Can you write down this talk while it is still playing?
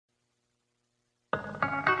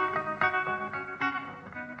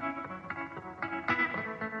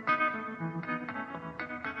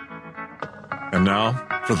And now,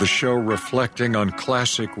 for the show reflecting on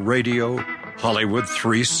classic radio, Hollywood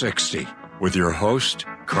 360, with your host,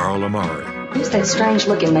 Carl Amari. Who's that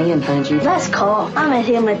strange-looking man behind you? That's Carl. I met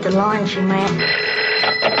him at the laundromat.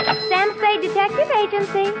 Sam Spade Detective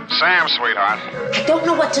Agency. Sam, sweetheart. I don't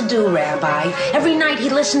know what to do, Rabbi. Every night he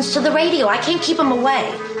listens to the radio. I can't keep him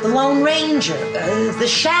away. The Lone Ranger, the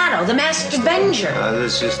Shadow, the Masked Avenger.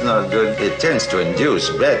 This is not good. It tends to induce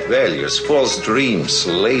bad values, false dreams,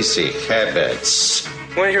 lazy habits.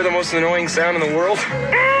 Want to hear the most annoying sound in the world?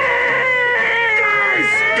 Guys!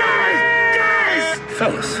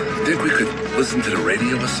 Fellas, think we could listen to the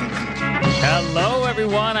radio or something? Hello,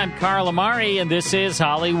 everyone. I'm Carl Amari, and this is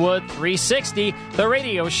Hollywood 360, the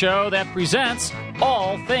radio show that presents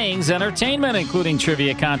all things entertainment, including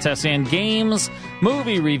trivia contests and games,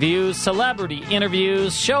 movie reviews, celebrity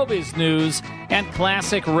interviews, showbiz news, and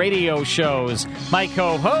classic radio shows. My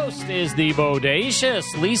co-host is the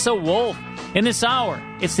bodacious Lisa Wolf. In this hour,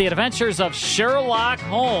 it's the adventures of Sherlock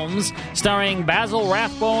Holmes, starring Basil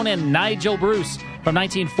Rathbone and Nigel Bruce from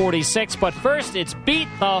 1946. But first, it's Beat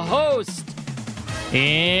the Host.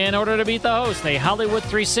 In order to beat the host, a Hollywood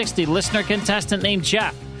 360 listener contestant named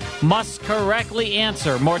Jeff must correctly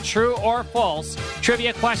answer more true or false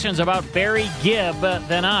trivia questions about Barry Gibb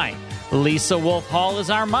than I. Lisa Wolf Hall is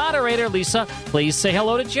our moderator. Lisa, please say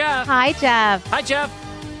hello to Jeff. Hi, Jeff. Hi, Jeff.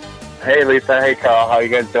 Hey, Lisa. Hey, Carl. How you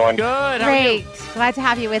guys doing? Good. How are Great. you? Glad to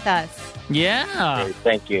have you with us. Yeah. Great,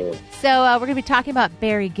 thank you. So we're going to be talking about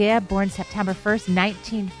Barry Gibb, born September 1st,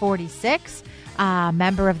 1946.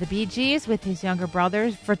 Member of the Bee Gees with his younger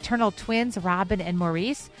brothers, fraternal twins, Robin and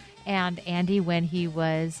Maurice, and Andy when he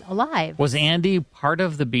was alive. Was Andy part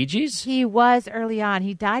of the Bee Gees? He was early on.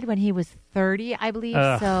 He died when he was 30, I believe.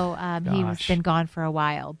 So he's been gone for a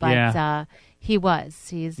while. But he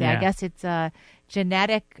was. I guess it's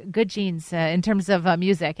genetic, good genes in terms of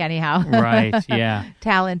music, anyhow. Right, yeah.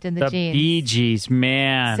 Talent in the genes. The Bee Gees,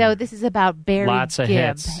 man. So this is about Barry Lots of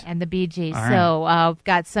Gibb hits. and the Bee Gees. All So we've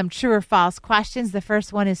got some true or false questions. The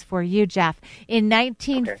first one is for you, Jeff. In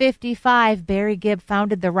 1955, Barry Gibb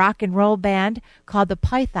founded the rock and roll band called the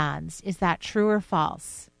Pythons. Is that true or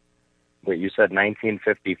false? Wait, you said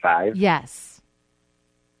 1955? Yes.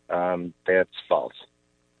 That's false.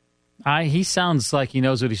 He sounds like he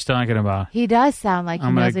knows what he's talking about. He does sound like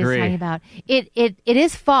he knows what he's talking about. It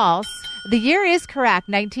is false. The year is correct,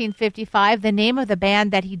 1955. The name of the band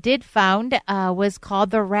that he did found was called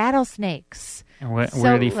the Rattlesnakes. And where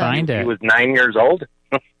did he find it? He was 9 years old?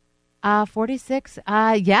 46.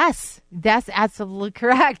 Yes, that's absolutely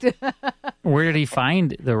correct. Where did he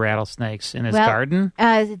find the Rattlesnakes? In his garden?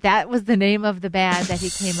 That was the name of the band that he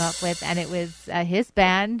came up with, and it was his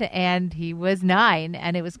band, and he was 9,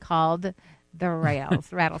 and it was called the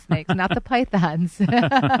Rattlesnakes, not the Pythons.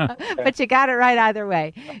 But you got it right either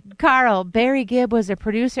way. Carl, Barry Gibb was a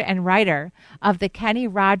producer and writer of the Kenny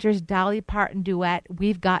Rogers Dolly Parton duet,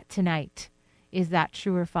 We've Got Tonight. Is that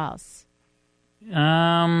true or false?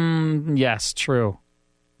 Yes, true.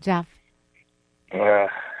 Jeff?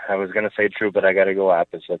 I was going to say true, but I got to go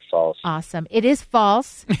opposite. False. Awesome. It is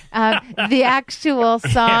false. The actual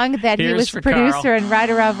song that he was producer Carl. and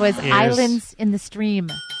writer of was Islands in the Stream.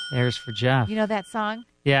 There's for Jeff. You know that song?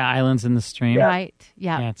 Yeah, Islands in the Stream. Right.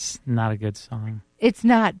 Yeah. Yeah, it's not a good song. It's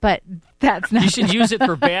not, but that's not. You should use it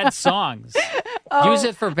for bad songs. Use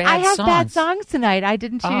it for bad songs. I have bad songs tonight. I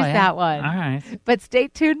didn't choose that one. All right. But stay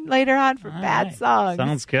tuned later on for bad songs.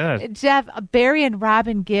 Sounds good. Jeff, Barry and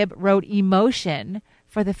Robin Gibb wrote Emotion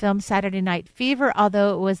for the film Saturday Night Fever,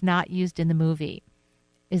 although it was not used in the movie.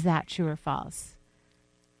 Is that true or false?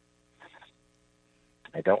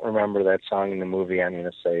 I don't remember that song in the movie. I'm going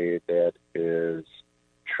to say that is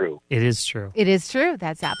true. It is true. It is true.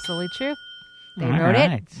 That's absolutely true. They All wrote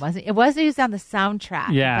right. it. It was used on the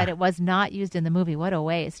soundtrack, Yeah. but it was not used in the movie. What a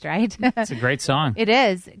waste, right? It's a great song. It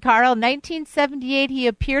is. Carl, 1978, he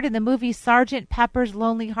appeared in the movie Sgt. Pepper's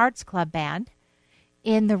Lonely Hearts Club Band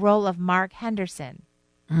in the role of Mark Henderson.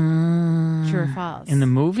 True or false? In the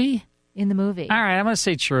movie? In the movie. All right, I'm going to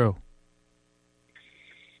say true.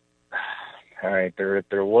 All right, there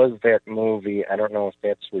was that movie. I don't know if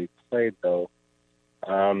that's what he played, though.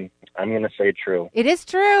 I'm going to say true. It is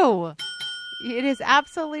true. It is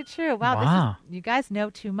absolutely true. Wow. Wow. You guys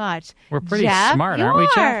know too much. We're pretty Jeff, smart, you aren't we,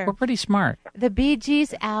 are. Jeff? We're pretty smart. The Bee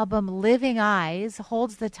Gees album Living Eyes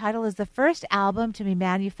holds the title as the first album to be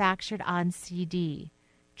manufactured on CD.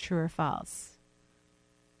 True or false?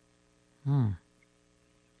 That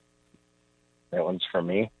one's for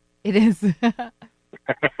me. It is.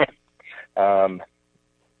 I'm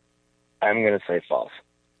going to say false.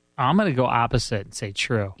 I'm going to go opposite and say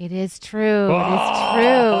true. It is true. It is true.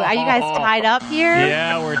 Are you guys tied up here?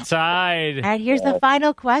 Yeah, we're tied. All right, here's the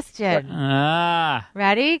final question.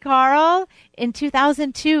 Ready, Carl? In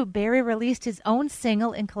 2002, Barry released his own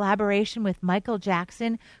single in collaboration with Michael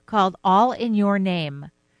Jackson called All in Your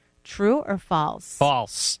Name. True or false?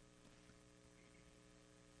 False.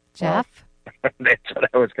 Jeff? That's what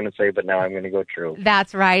I was going to say, but now I'm going to go true.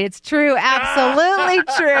 That's right. It's true. Absolutely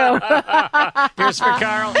true. Here's for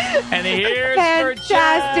Carl, and here's for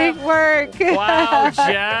Jeff. Fantastic work. Wow,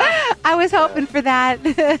 Jeff. I was hoping for that.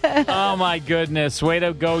 Oh, my goodness. Way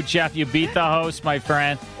to go, Jeff. You beat the host, my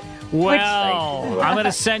friend. Well, I'm going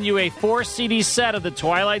to send you a 4-CD set of the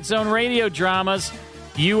Twilight Zone radio dramas.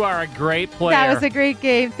 You are a great player. That was a great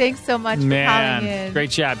game. Thanks so much for calling in.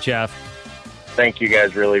 Great job, Jeff. Thank you,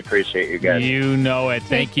 guys. Really appreciate you guys. You know it.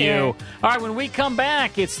 Thank you. All right, when we come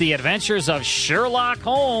back, it's the adventures of Sherlock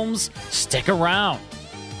Holmes. Stick around.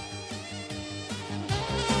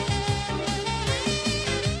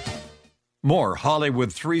 More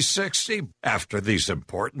Hollywood 360 after these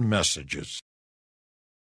important messages.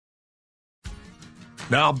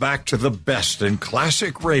 Now back to the best in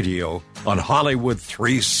classic radio on Hollywood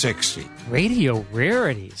 360. Radio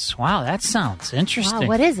Rarities. Wow, that sounds interesting. Wow,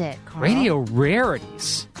 what is it, Carl? Radio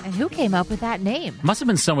Rarities. And who came up with that name? Must have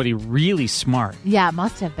been somebody really smart. Yeah, it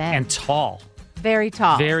must have been. And tall. Very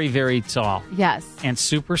tall. Very, very tall. Yes. And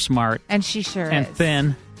super smart. And she sure and is. And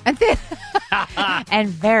thin. And thin. And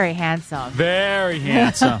very handsome. Very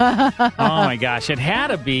handsome. Oh, my gosh. It had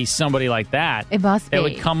to be somebody like that. It must be. That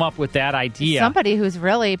would come up with that idea. Somebody who's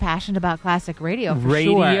really passionate about classic radio, for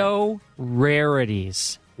Radio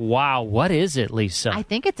Rarities. Wow. What is it, Lisa? I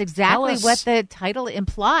think it's exactly what the title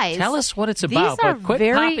implies. Tell us what it's about. But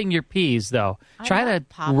quit popping your peas, though. Try to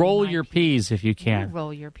roll your peas if you can. You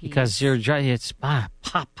roll your peas. Because it's pop,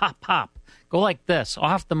 pop, pop. Go like this,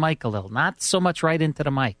 off the mic a little, not so much right into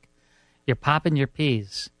the mic. You're popping your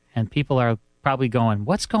peas, and people are probably going,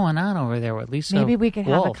 what's going on over there with Lisa Maybe we could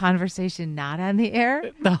Wolf? have a conversation not on the air?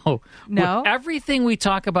 No. No? Everything we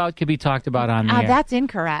talk about could be talked about on the air. That's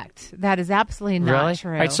incorrect. That is absolutely not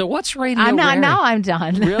true. All right, so what's Radio I'm not. Rarity? Now I'm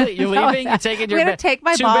done. Really? You're leaving? You're taking your I'm going to take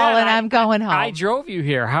my ball and I'm going home. I drove you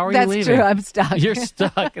here. How are you leaving? That's true. I'm stuck. You're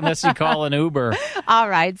stuck unless you call an Uber. All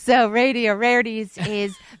right. So Radio Rarities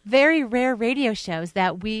is very rare radio shows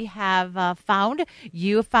that we have found.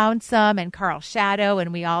 You found some, and Carl Shadow,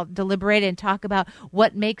 and we all deliberate and talk about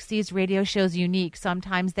what makes these radio shows unique.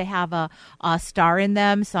 Sometimes they have a star in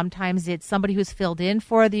them. Sometimes it's somebody who's filled in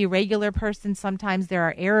for the regular person. Sometimes there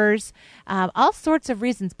are errors. All sorts of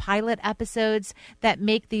reasons, pilot episodes that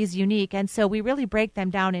make these unique. And so we really break them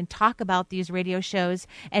down and talk about these radio shows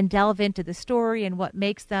and delve into the story and what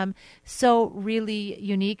makes them so really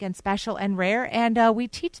unique and special and rare. And we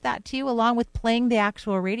teach that to you along with playing the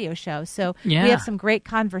actual radio show. So we have some great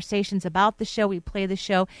conversations about the show. We play the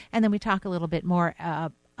show, and then we talk a little bit more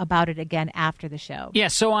about it again after the show. Yeah,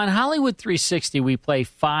 so on Hollywood 360, we play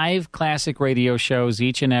 5 classic radio shows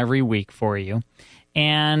each and every week for you.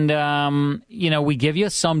 And, we give you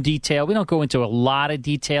some detail. We don't go into a lot of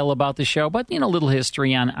detail about the show, but, a little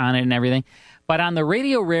history on it and everything. But on the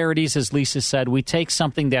Radio Rarities, as Lisa said, we take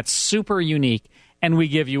something that's super unique and we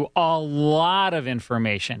give you a lot of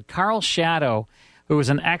information. Carl Shadow, who is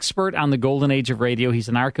an expert on the golden age of radio, he's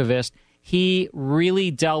an archivist. He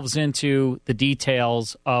really delves into the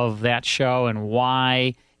details of that show and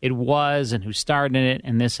why it was and who starred in it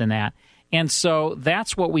and this and that. And so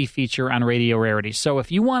that's what we feature on Radio Rarity. So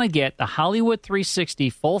if you want to get the Hollywood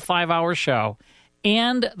 360 full 5-hour show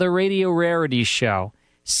and the Radio Rarity show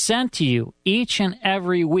sent to you each and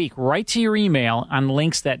every week right to your email on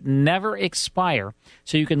links that never expire,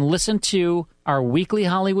 so you can listen to our weekly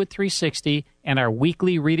Hollywood 360 and our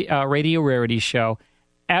weekly Radio Rarity show.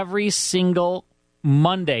 Every single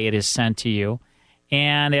Monday it is sent to you.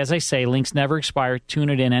 And as I say, links never expire. Tune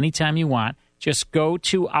it in anytime you want. Just go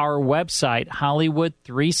to our website,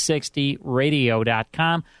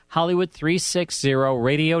 Hollywood360radio.com,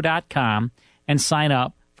 Hollywood360radio.com, and sign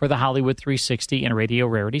up for the Hollywood 360 and Radio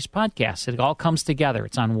Rarities podcast. It all comes together.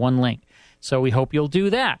 It's on one link. So we hope you'll do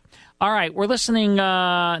that. All right, we're listening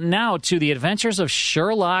now to The Adventures of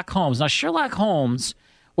Sherlock Holmes. Now, Sherlock Holmes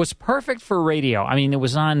was perfect for radio. I mean, it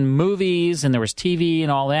was on movies and there was TV and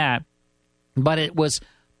all that, but it was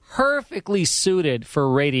perfectly suited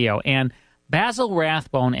for radio. And Basil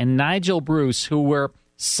Rathbone and Nigel Bruce, who were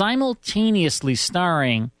simultaneously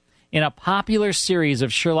starring in a popular series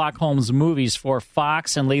of Sherlock Holmes movies for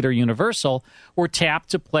Fox and later Universal, were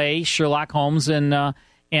tapped to play Sherlock Holmes and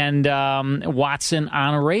Watson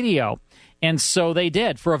on radio. And so they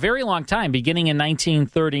did for a very long time, beginning in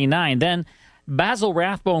 1939. Then Basil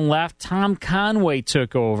Rathbone left. Tom Conway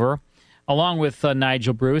took over, along with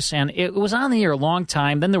Nigel Bruce, and it was on the air a long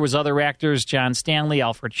time. Then there was other actors, John Stanley,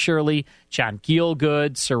 Alfred Shirley, John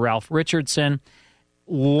Gielgud, Sir Ralph Richardson.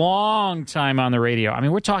 Long time on the radio. I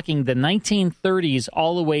mean, we're talking the 1930s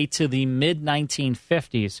all the way to the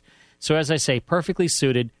mid-1950s. So as I say, perfectly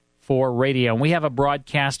suited for radio. And we have a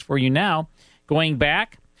broadcast for you now going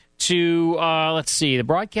back to, let's see, the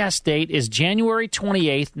broadcast date is January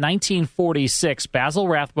 28th, 1946. Basil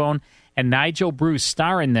Rathbone and Nigel Bruce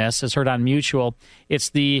star in this, as heard on Mutual. It's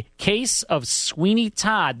the case of Sweeney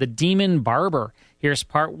Todd, the Demon Barber. Here's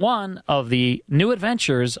part one of the new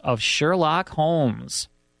adventures of Sherlock Holmes.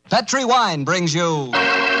 Petri Wine brings you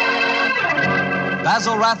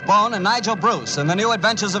Basil Rathbone and Nigel Bruce in the new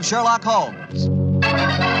adventures of Sherlock Holmes.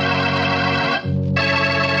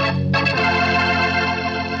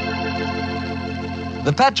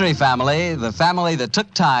 The Petri family, the family that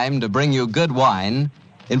took time to bring you good wine,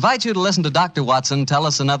 invites you to listen to Dr. Watson tell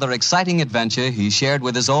us another exciting adventure he shared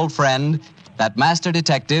with his old friend, that master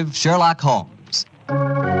detective, Sherlock Holmes.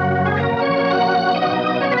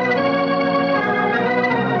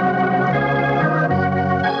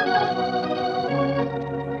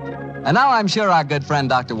 And now I'm sure our good friend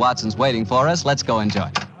Dr. Watson's waiting for us. Let's go enjoy.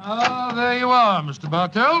 Ah, there you are, Mr.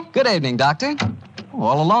 Bartell. Good evening, Doctor. Oh,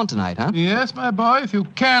 all alone tonight, huh? Yes, my boy, if you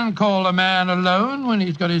can call a man alone when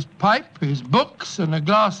he's got his pipe, his books, and a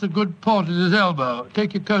glass of good port at his elbow.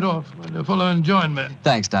 Take your coat off when the fellow enjoin me.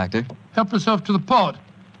 Thanks, Doctor. Help yourself to the port.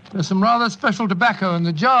 There's some rather special tobacco in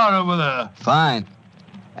the jar over there. Fine.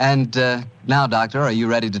 And now, Doctor, are you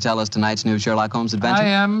ready to tell us tonight's new Sherlock Holmes adventure? I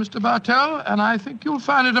am, Mr. Bartell, and I think you'll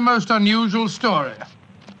find it a most unusual story.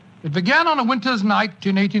 It began on a winter's night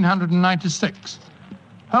in 1896.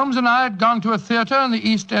 Holmes and I had gone to a theatre in the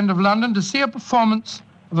East End of London to see a performance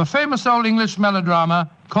of a famous old English melodrama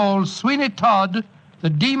called Sweeney Todd, the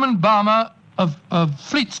Demon Barber of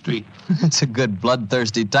Fleet Street. That's a good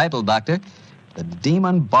bloodthirsty title, Doctor. The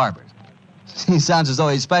Demon Barber. He sounds as though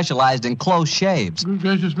he specialized in close shaves. Good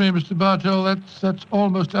gracious me, Mr. Bartell, that's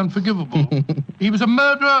almost unforgivable. He was a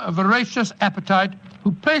murderer of voracious appetite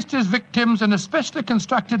who placed his victims in a specially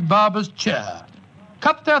constructed barber's chair,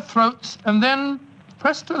 cut their throats, and then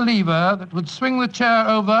pressed a lever that would swing the chair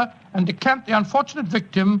over and decant the unfortunate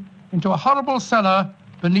victim into a horrible cellar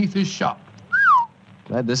beneath his shop.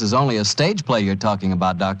 Glad this is only a stage play you're talking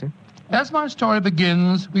about, Doctor. As my story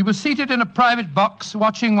begins, we were seated in a private box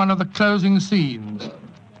watching one of the closing scenes.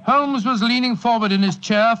 Holmes was leaning forward in his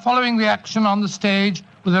chair, following the action on the stage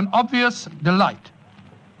with an obvious delight,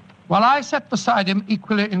 while I sat beside him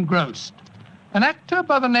equally engrossed. An actor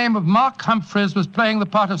by the name of Mark Humphreys was playing the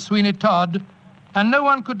part of Sweeney Todd, and no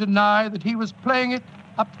one could deny that he was playing it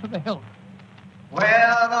up to the hilt. Where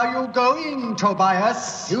are you going,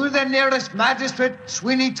 Tobias? To the nearest magistrate,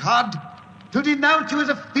 Sweeney Todd, to denounce you as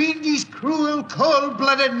a fiendish, cruel,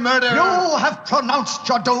 cold-blooded murderer. You have pronounced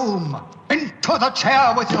your doom. Into the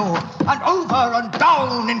chair with you, and over and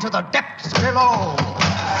down into the depths below.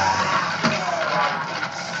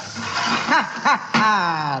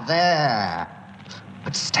 Ha, there.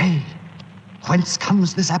 But stay. Whence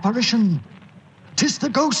comes this apparition? 'Tis the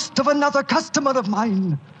ghost of another customer of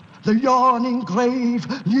mine. The yawning grave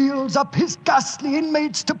yields up his ghastly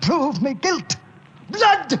inmates to prove me guilt.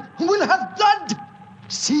 Blood will have blood.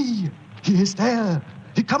 See, he is there.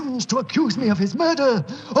 He comes to accuse me of his murder.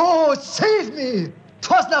 Oh, save me.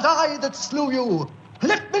 'Twas not I that slew you.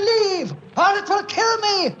 Let me leave, or it will kill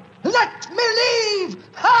me. Let me leave.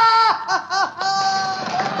 Ha, ha, ha, ha.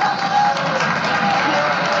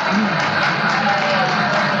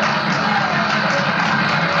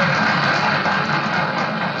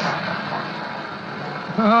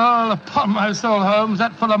 Oh, upon my soul, Holmes,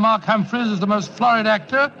 that fellow Mark Humphreys is the most florid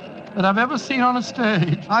actor that I've ever seen on a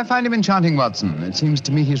stage. I find him enchanting, Watson. It seems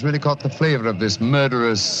to me he's really caught the flavor of this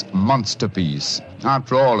murderous monster piece.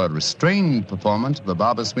 After all, a restrained performance of the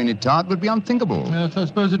Barber Sweeney Todd would be unthinkable. Yes, I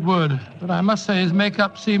suppose it would. But I must say his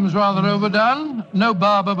makeup seems rather overdone. No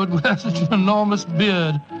barber would wear such an enormous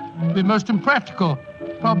beard. It'd be most impractical.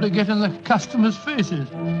 Probably get in the customers' faces.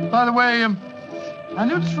 By the way, I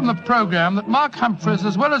noticed from the program that Mark Humphreys,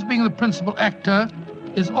 as well as being the principal actor,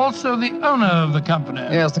 is also the owner of the company.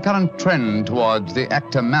 Yes, the current trend towards the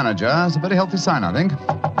actor-manager is a very healthy sign, I think.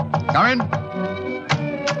 Come in.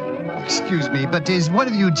 Excuse me, but is one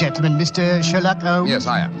of you gentlemen Mr. Sherlock Holmes? Yes,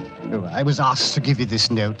 I am. Oh, I was asked to give you this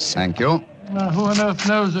note. Thank you. Who on earth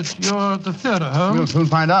knows that you're at the theatre, Holmes? We'll soon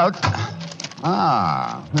find out.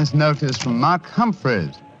 Ah, this note is from Mark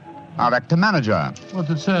Humphreys, our actor-manager. What's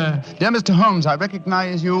it say? Dear Mr. Holmes, I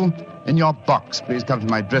recognize you in your box. Please come to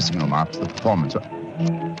my dressing room after the performance.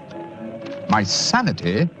 My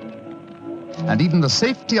sanity, and even the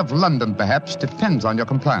safety of London, perhaps, depends on your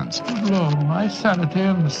compliance. Lord, my sanity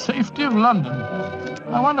and the safety of London.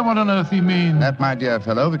 I wonder what on earth he means. That, my dear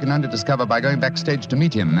fellow, we can only discover by going backstage to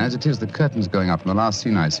meet him. As it is, the curtain's going up in the last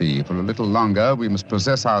scene I see. For a little longer, we must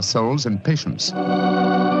possess our souls in patience.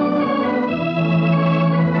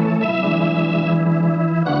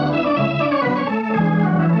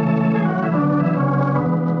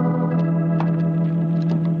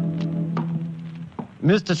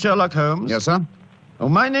 Mr. Sherlock Holmes? Yes, sir? Oh,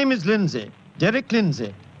 my name is Lindsay. Derek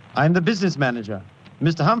Lindsay. I'm the business manager.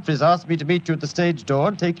 Mr. Humphreys asked me to meet you at the stage door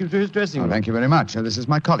and take you to his dressing room. Thank you very much. This is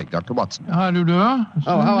my colleague, Dr. Watson. How do you do? Oh,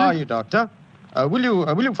 how are you, Doctor? Will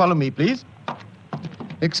you follow me, please?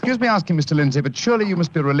 Excuse me asking, Mr. Lindsay, but surely you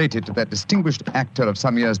must be related to that distinguished actor of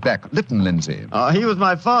some years back, Lytton Lindsay. He was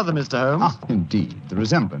my father, Mr. Holmes. Ah, indeed. The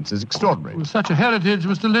resemblance is extraordinary. With such a heritage,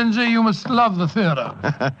 Mr. Lindsay, you must love the theatre.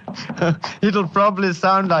 It'll probably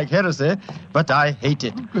sound like heresy, but I hate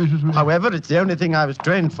it. However, it's the only thing I was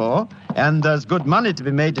trained for, and there's good money to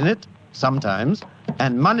be made in it, sometimes,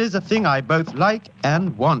 and money's a thing I both like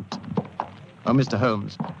and want. Oh, Mr.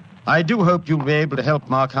 Holmes, I do hope you'll be able to help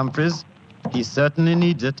Mark Humphreys. He certainly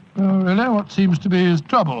needs it. Oh, really? What seems to be his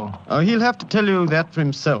trouble? Oh, he'll have to tell you that for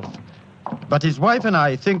himself. But his wife and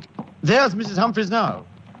I think... There's Mrs. Humphreys now.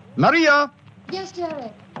 Maria! Yes,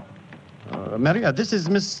 Derek. Maria, this is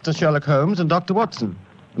Mr. Sherlock Holmes and Dr. Watson.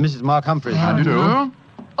 Mrs. Mark Humphreys. How do you do?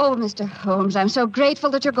 Oh, Mr. Holmes, I'm so grateful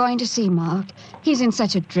that you're going to see Mark. He's in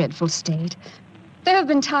such a dreadful state. There have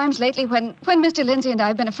been times lately when Mr. Lindsay and I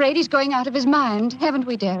have been afraid he's going out of his mind, haven't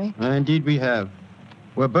we, Derek? Indeed we have.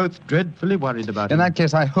 We're both dreadfully worried about him. In that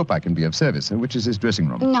case, I hope I can be of service. Which is his dressing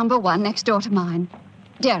room? Number 1, next door to mine.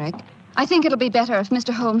 Derek, I think it'll be better if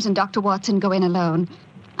Mr. Holmes and Dr. Watson go in alone.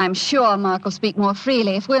 I'm sure Mark will speak more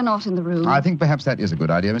freely if we're not in the room. I think perhaps that is a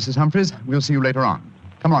good idea, Mrs. Humphreys. We'll see you later on.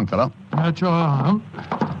 Come on, fellow. At your arm.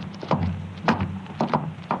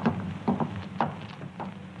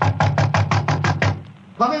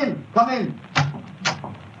 Come in, come in.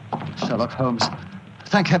 Sherlock Holmes,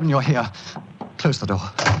 thank heaven you're here. Close the door.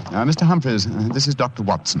 Mr. Humphreys, this is Dr.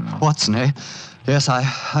 Watson. Watson, eh? Yes,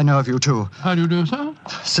 I know of you, too. How do you do, sir?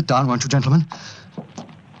 Sit down, won't you, gentlemen?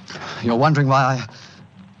 You're wondering why I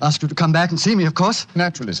asked you to come back and see me, of course.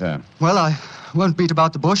 Naturally, sir. Well, I won't beat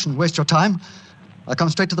about the bush and waste your time. I'll come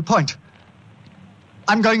straight to the point.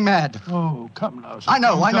 I'm going mad. Oh, come now, sir. I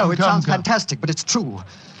know. It sounds come. fantastic, but it's true.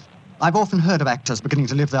 I've often heard of actors beginning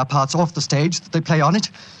to live their parts off the stage that they play on it.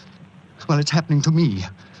 Well, it's happening to me.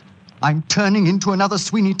 I'm turning into another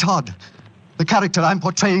Sweeney Todd, the character I'm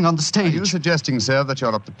portraying on the stage. Are you suggesting, sir, that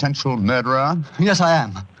you're a potential murderer? Yes, I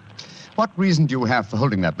am. What reason do you have for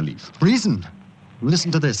holding that belief? Reason?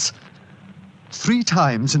 Listen to this. 3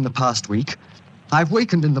 times in the past week, I've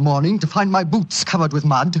wakened in the morning to find my boots covered with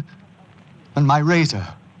mud and my razor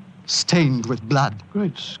stained with blood.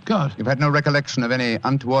 Great Scott. You've had no recollection of any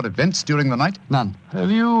untoward events during the night? None.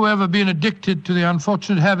 Have you ever been addicted to the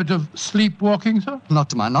unfortunate habit of sleepwalking, sir? Not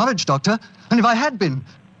to my knowledge, Doctor. And if I had been,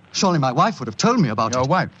 surely my wife would have told me about it. Your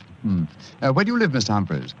wife? Where do you live, Mr.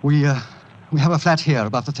 Humphreys? We have a flat here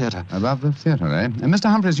above the theatre. Above the theatre, eh? Mr.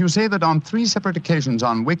 Humphreys, you say that on 3 separate occasions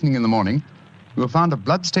on wakening in the morning, you have found a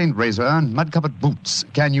blood-stained razor and mud-covered boots.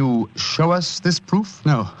 Can you show us this proof?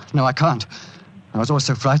 No, I can't. I was always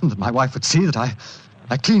so frightened that my wife would see that I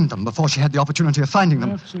cleaned them before she had the opportunity of finding them.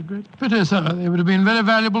 That's a great pity, sir. They would have been very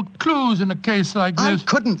valuable clues in a case like this. I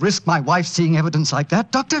couldn't risk my wife seeing evidence like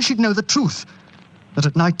that. Doctor, she'd know the truth. That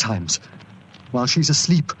at night times, while she's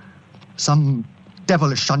asleep, some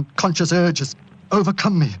devilish, unconscious urge has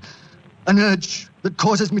overcome me. An urge that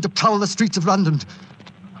causes me to prowl the streets of London,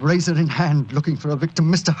 razor in hand, looking for a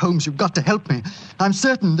victim. Mr. Holmes, you've got to help me. I'm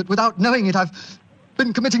certain that without knowing it, I've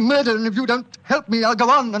been committing murder, and if you don't help me, I'll go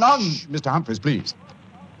on and on. Shh, Mr. Humphreys, please.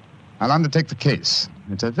 I'll undertake the case.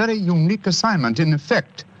 It's a very unique assignment. In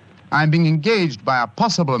effect, I'm being engaged by a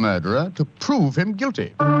possible murderer to prove him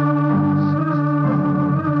guilty.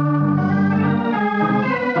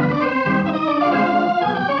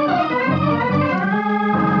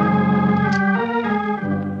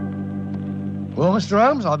 Well, Mr.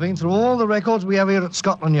 Holmes, I've been through all the records we have here at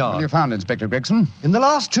Scotland Yard. What have you found, Inspector Gregson? In the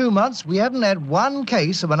last 2 months, we haven't had one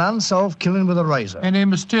case of an unsolved killing with a razor. Any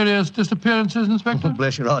mysterious disappearances, Inspector?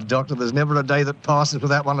 Bless your heart, Doctor, there's never a day that passes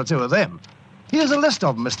without 1 or 2 of them. Here's a list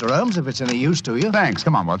of them, Mr. Holmes, if it's any use to you. Thanks.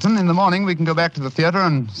 Come on, Watson. In the morning, we can go back to the theatre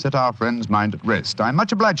and set our friend's mind at rest. I'm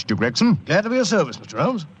much obliged to you, Gregson. Glad to be of service, Mr.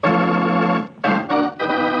 Holmes.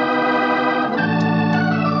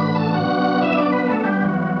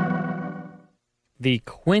 the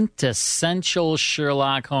quintessential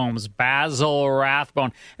Sherlock Holmes, Basil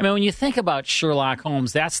Rathbone. I mean, when you think about Sherlock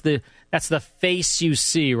Holmes, that's the face you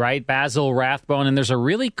see, right? Basil Rathbone. And there's a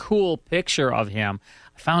really cool picture of him.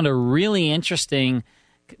 I found a really interesting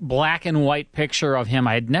black and white picture of him.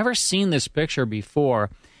 I had never seen this picture before,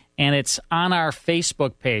 and it's on our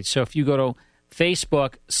Facebook page. So if you go to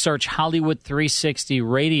Facebook, search Hollywood 360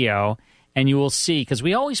 Radio, and you will see, because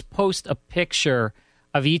we always post a picture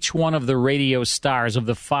of each one of the radio stars of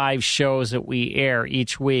the 5 shows that we air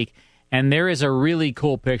each week. And there is a really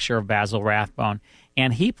cool picture of Basil Rathbone.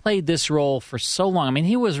 And he played this role for so long. I mean,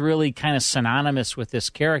 he was really kind of synonymous with this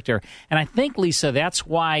character. And I think, Lisa, that's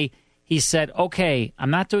why he said, okay,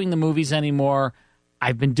 I'm not doing the movies anymore.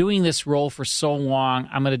 I've been doing this role for so long.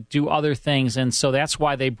 I'm going to do other things. And so that's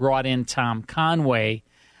why they brought in Tom Conway.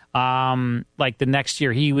 Like the next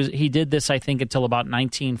year, he did this, I think, until about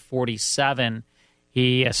 1947.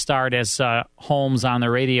 He starred as Holmes on the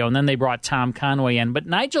radio, and then they brought Tom Conway in. But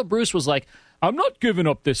Nigel Bruce was like, I'm not giving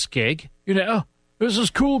up this gig. You know, this is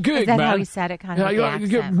a cool gig, Is that man. how he said it, kind of with the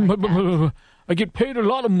accent? I get paid a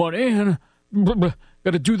lot of money, and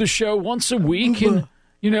got to do the show once a week, and,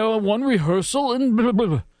 you know, one rehearsal,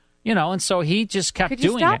 and you know, and so he just kept doing it.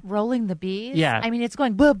 Could you stop rolling the B's? Yeah. I mean, it's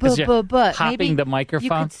going buh. Popping Maybe the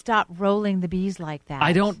microphone. You could stop rolling the B's like that.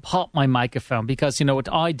 I don't pop my microphone because, you know, what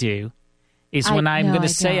I do is when I'm going to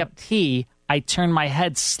say a P, I turn my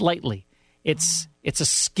head slightly. It's a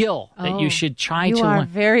skill that you should try to learn. You are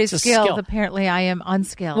very It's a skilled. skill. Apparently, I am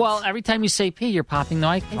unskilled. Well, every time you say P, you're popping the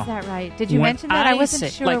microphone. Is that right? Did you mention that? I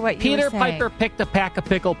wasn't sure what you were saying. Peter Piper picked a pack of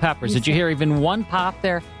pickled peppers. Did you hear even one pop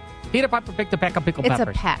there? Peter Piper picked a pack of pickled peppers.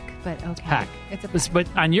 It's a peck, but okay. Peck. It's a peck. But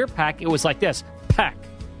on your pack, it was like this. Peck.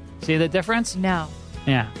 See the difference? No.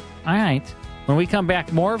 Yeah. All right. When we come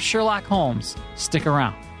back, more of Sherlock Holmes. Stick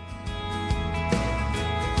around.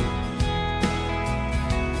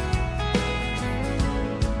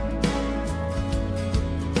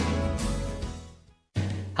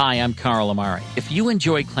 Hi, I'm Carl Amari. If you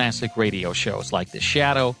enjoy classic radio shows like The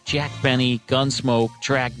Shadow, Jack Benny, Gunsmoke,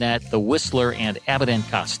 Dragnet, The Whistler, and Abbott and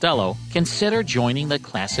Costello, consider joining the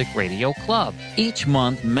Classic Radio Club. Each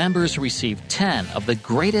month, members receive 10 of the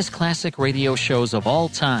greatest classic radio shows of all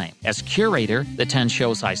time. As curator, the 10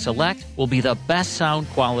 shows I select will be the best sound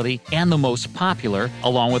quality and the most popular,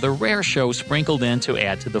 along with a rare show sprinkled in to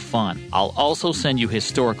add to the fun. I'll also send you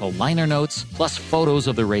historical liner notes, plus photos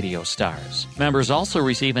of the radio stars. Members also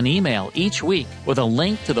receive an email each week with a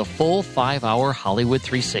link to the full 5-hour Hollywood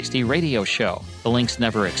 360 radio show. The links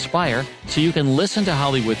never expire, so you can listen to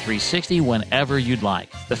Hollywood 360 whenever you'd like.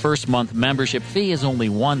 The first month membership fee is only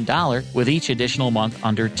 $1, with each additional month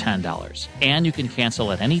under $10. And you can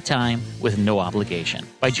cancel at any time with no obligation.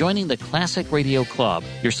 By joining the Classic Radio Club,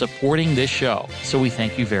 you're supporting this show, so we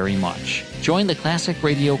thank you very much. Join the Classic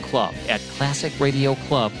Radio Club at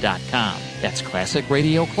ClassicRadioClub.com. That's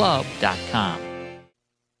ClassicRadioClub.com.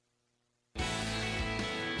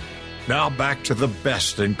 Now back to the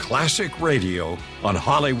best in classic radio on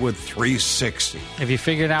Hollywood 360. Have you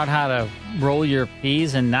figured out how to roll your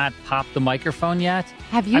P's and not pop the microphone yet?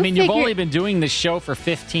 Have you? I mean, you've only been doing this show for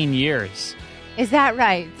 15 years. Is that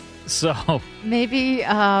right? So maybe.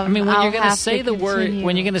 I mean, when you're going to say the word, continue.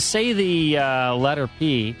 when you're going to say the letter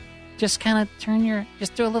P, just kind of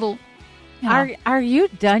just do a little. You know, Are you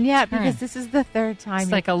done yet? turn. Because this is the third time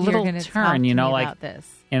It's like a little you're gonna turn, talk to you know, me like about this.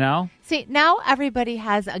 You know. See, now everybody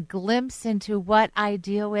has a glimpse into what I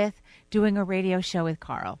deal with doing a radio show with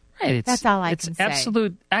Carl. Right. That's all I can say. It's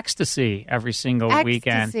absolute ecstasy every single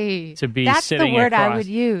weekend to be That's sitting the word across I would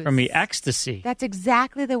use. from me. Ecstasy. That's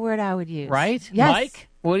exactly the word I would use. Right? Yes. Mike,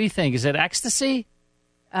 what do you think? Is it ecstasy?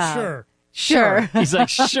 Sure. He's like,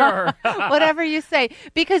 sure. Whatever you say.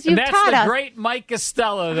 Because you've and that's taught the us. great Mike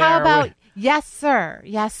Costello there. How about yes, sir?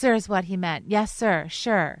 Yes, sir is what he meant. Yes, sir.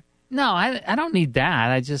 Sure. No, I don't need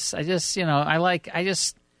that. I just, you know,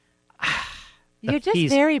 You're just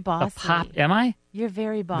very bossy. The pop, am I? You're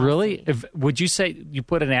very bossy. Really? Would you say you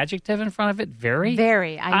put an adjective in front of it? Very?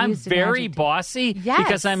 Very. I'm used an very adjective. bossy? Yes.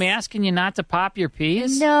 Because I'm asking you not to pop your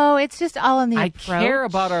P's? No, it's just all in the I approach. care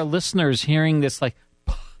about our listeners hearing this like,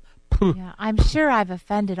 yeah, I'm sure I've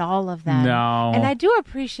offended all of them. No. And I do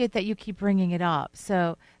appreciate that you keep bringing it up.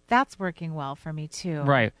 So that's working well for me, too.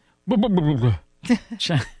 right.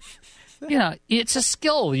 You know, it's a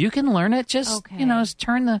skill. You can learn it. Just, you know, just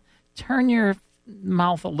turn your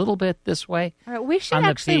mouth a little bit this way. All right, we should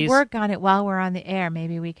actually work on it while we're on the air.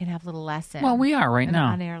 Maybe we can have a little lesson. Well, we are right now.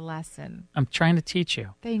 An on-air lesson. I'm trying to teach you.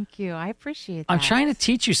 Thank you. I appreciate that. I'm trying to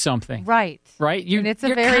teach you something. Right. Right? And it's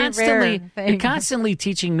a very rare thing. You're constantly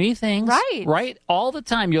teaching me things. Right. Right? All the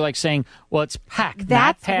time. You're like saying, well, it's pack, That's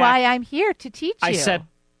not pack. why I'm here, to teach you. I said,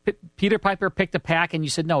 Peter Piper picked a pack, and you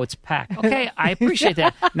said, no, it's pack. Okay, I appreciate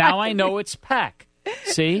that. Now I know it's pack.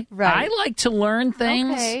 See? Right. I like to learn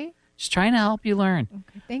things. Okay. Just trying to help you learn.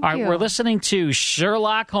 Okay, thank All right, you. we're listening to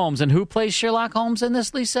Sherlock Holmes. And who plays Sherlock Holmes in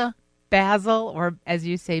this, Lisa? Basil, or as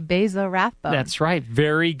you say, Basil Rathbone. That's right.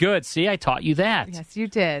 Very good. See, I taught you that. Yes, you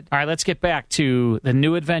did. All right, let's get back to the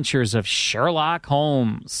new adventures of Sherlock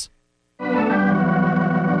Holmes.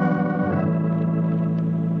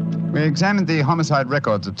 We examined the homicide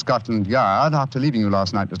records at Scotland Yard after leaving you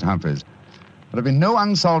last night, Mr. Humphreys. There have been no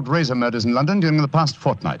unsolved razor murders in London during the past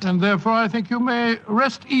fortnight. And therefore I think you may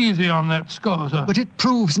rest easy on that score, sir. But it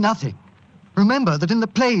proves nothing. Remember that in the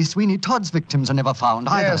play, Sweeney Todd's victims are never found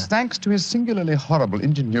either. Yes, thanks to his singularly horrible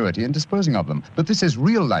ingenuity in disposing of them. But this is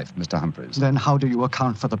real life, Mr. Humphreys. Then how do you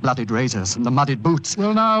account for the bloodied razors and the muddied boots?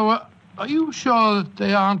 Well, now, are you sure that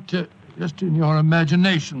they aren't just in your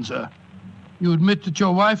imagination, sir? You admit that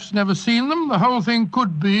your wife's never seen them? The whole thing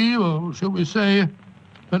could be, or shall we say,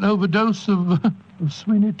 an overdose of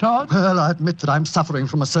Sweeney Todd? Well, I admit that I'm suffering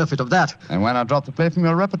from a surfeit of that. And why not drop the play from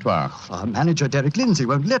your repertoire? Our manager, Derek Lindsay,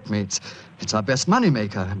 won't let me. It's our best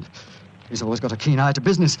moneymaker, and he's always got a keen eye to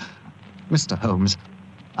business. Mr. Holmes,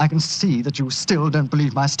 I can see that you still don't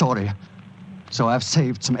believe my story. So I've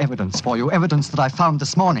saved some evidence for you, evidence that I found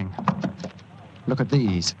this morning. Look at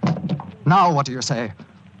these. Now what do you say?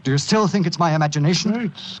 Do you still think it's my imagination?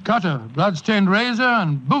 It's got a blood-stained razor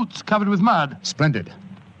and boots covered with mud. Splendid.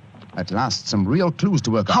 At last, some real clues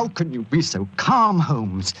to work on. How can you be so calm,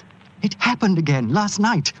 Holmes? It happened again last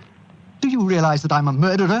night. Do you realize that I'm a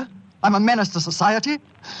murderer? I'm a menace to society?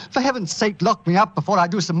 For heaven's sake, lock me up before I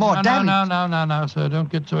do some more damage. No, sir. Don't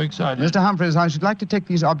get so excited. Mr. Humphreys, I should like to take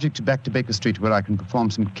these objects back to Baker Street where I can perform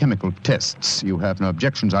some chemical tests. You have no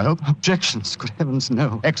objections, I hope? Objections? Good heavens,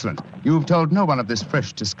 no. Excellent. You've told no one of this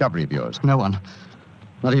fresh discovery of yours? No one.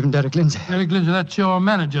 Not even Derek Lindsay. Derek Lindsay, that's your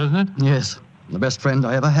manager, isn't it? Yes. The best friend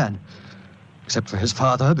I ever had. Except for his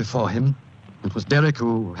father before him. It was Derek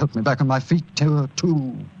who helped me back on my feet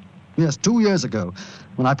 2 years ago,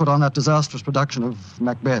 when I put on that disastrous production of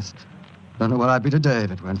Macbeth. Don't know where I'd be today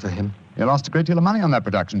if it weren't for him. You lost a great deal of money on that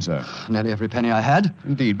production, sir. Nearly every penny I had.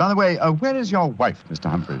 Indeed. By the way, where is your wife, Mr.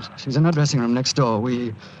 Humphreys? She's in her dressing room next door.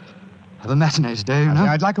 We have a matinee today, you know.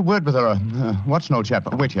 I'd like a word with her. Watson, old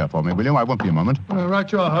chap, wait here for me, will you? I won't be a moment. Right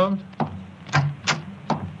you are, Holmes.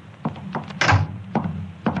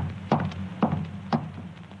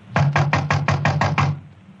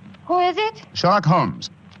 Who is it? Sherlock Holmes.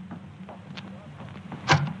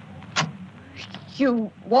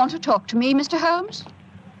 You want to talk to me, Mr. Holmes?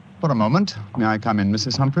 For a moment. May I come in,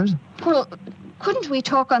 Mrs. Humphreys? Well, couldn't we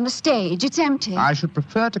talk on the stage? It's empty. I should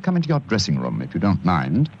prefer to come into your dressing room, if you don't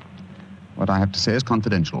mind. What I have to say is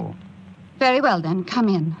confidential. Very well, then. Come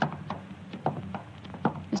in.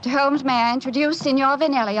 Mr. Holmes, may I introduce Signor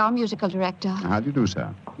Vanelli, our musical director? How do you do,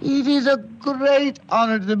 sir? It is a great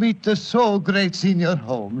honor to meet the so great Senior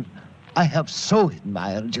Holmes. I have so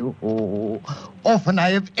admired you. Oh, often I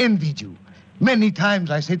have envied you. Many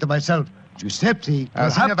times I say to myself, Giuseppe,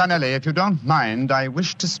 Signor Vanelli, if you don't mind, I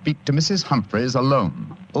wish to speak to Mrs. Humphreys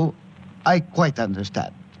alone. Oh, I quite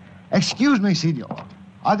understand. Excuse me, Signor.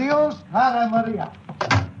 Adios, cara Maria.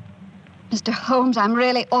 Mr. Holmes, I'm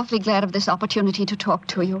really awfully glad of this opportunity to talk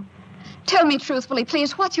to you. Tell me truthfully,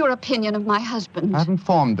 please, what's your opinion of my husband? I haven't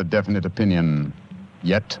formed a definite opinion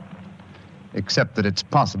yet, except that it's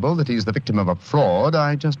possible that he's the victim of a fraud.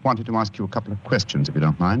 I just wanted to ask you a couple of questions, if you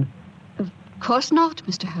don't mind. Of course not,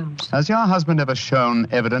 Mr. Holmes. Has your husband ever shown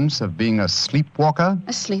evidence of being a sleepwalker?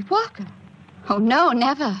 A sleepwalker? Oh, no,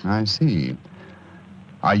 never. I see.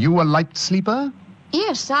 Are you a light sleeper?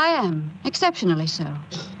 Yes, I am. Exceptionally so.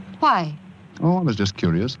 Why? Oh, I was just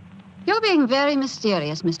curious. You're being very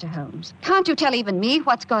mysterious, Mr. Holmes. Can't you tell even me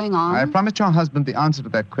what's going on? I promised your husband the answer to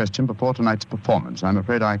that question before tonight's performance. I'm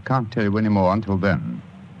afraid I can't tell you any more until then.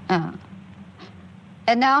 Oh.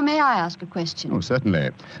 And now may I ask a question? Oh, certainly.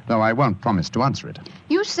 Though I won't promise to answer it.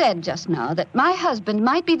 You said just now that my husband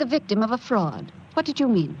might be the victim of a fraud. What did you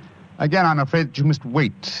mean? Again, I'm afraid that you must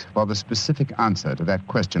wait for the specific answer to that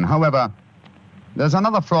question. However, there's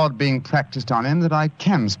another fraud being practiced on him that I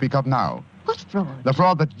can speak of now. What fraud? The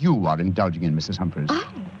fraud that you are indulging in, Mrs. Humphreys.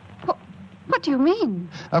 What do you mean?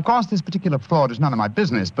 Of course, this particular fraud is none of my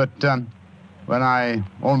business, but when I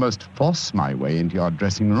almost force my way into your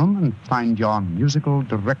dressing room and find your musical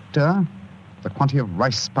director The quantity of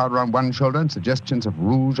rice powder on one shoulder and suggestions of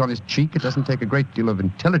rouge on his cheek, it doesn't take a great deal of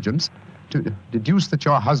intelligence to deduce that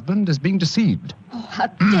your husband is being deceived. Oh, how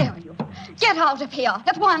dare you! Get out of here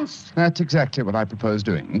at once! That's exactly what I propose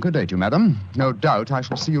doing. Good day to you, madam. No doubt I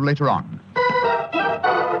shall see you later on.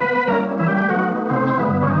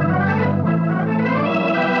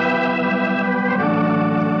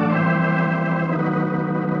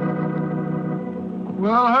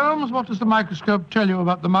 Well, Holmes, what does the microscope tell you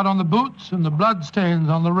about the mud on the boots and the blood stains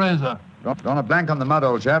on the razor? Dropped on a blank on the mud,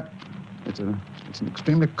 old chap. It's an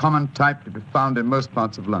extremely common type to be found in most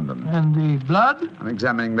parts of London. And the blood? I'm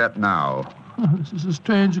examining that now. This is as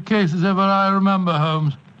strange a case as ever I remember,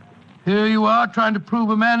 Holmes. Here you are trying to prove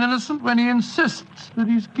a man innocent when he insists that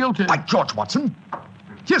he's guilty. By George, Watson.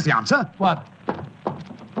 Here's the answer. What?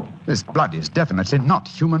 This blood is definitely not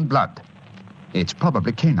human blood. It's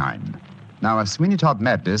probably canine. Now, a Sweeney Todd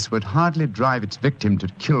madness would hardly drive its victim to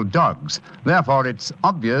kill dogs. Therefore, it's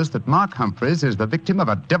obvious that Mark Humphreys is the victim of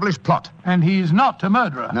a devilish plot. And he's not a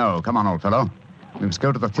murderer. No, come on, old fellow. We must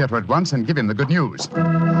go to the theater at once and give him the good news.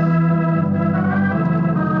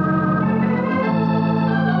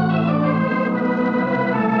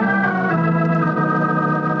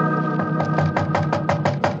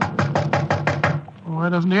 Why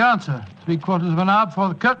doesn't he answer? 3/4 of an hour before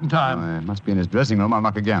the curtain time. Oh, he must be in his dressing room. I'll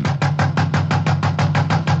knock again.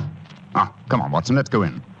 Come on, Watson, let's go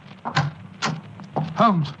in.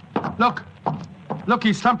 Holmes, look. Look,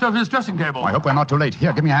 he's slumped over his dressing table. I hope we're not too late.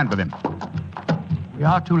 Here, give me a hand with him. We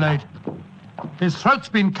are too late. His throat's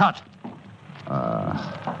been cut.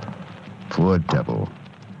 Poor devil.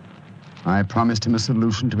 I promised him a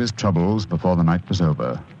solution to his troubles before the night was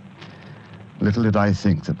over. Little did I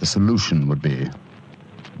think that the solution would be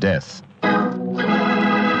death.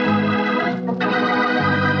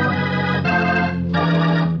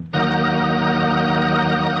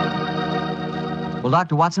 Well,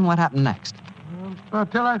 Dr. Watson, what happened next?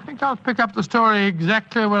 Bartell, I think I'll pick up the story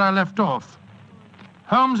exactly where I left off.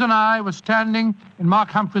 Holmes and I were standing in Mark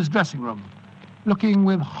Humphreys' dressing room, looking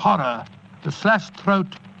with horror at the slashed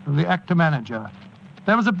throat of the actor manager.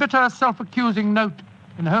 There was a bitter, self-accusing note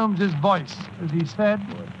in Holmes's voice as he said,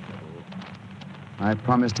 I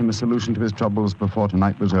promised him a solution to his troubles before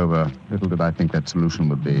tonight was over. Little did I think that solution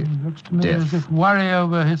would be looks to me death. as if worry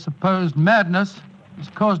over his supposed madness has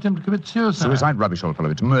caused him to commit suicide. Suicide? Rubbish, old fellow.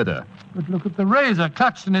 It's murder. But look at the razor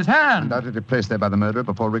clutched in his hand. Undoubtedly placed there by the murderer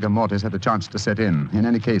before rigor mortis had a chance to set in. In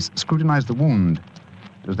any case, scrutinize the wound.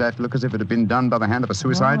 Does that look as if it had been done by the hand of a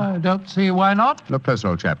suicide? Well, I don't see why not. Look closer,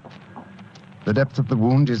 old chap. The depth of the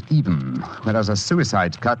wound is even, whereas a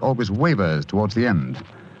suicide's cut always wavers towards the end.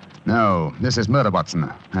 No, this is murder, Watson,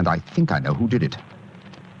 and I think I know who did it.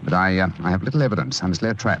 But I have little evidence. I must lay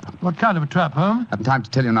a trap. What kind of a trap, Holmes? I haven't time to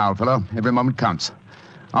tell you now, old fellow. Every moment counts.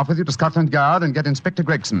 Off with you to Scotland Yard and get Inspector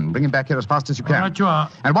Gregson. Bring him back here as fast as you can. All right, you are.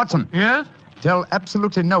 And Watson. Yes? Tell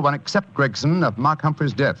absolutely no one except Gregson of Mark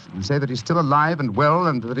Humphreys' death. And say that he's still alive and well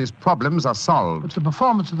and that his problems are solved. It's the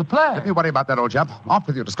performance of the play. Don't you worry about that, old chap. Off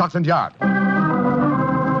with you to Scotland Yard.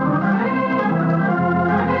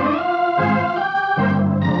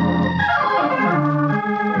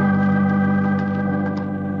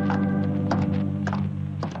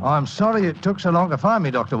 I'm sorry it took so long to find me,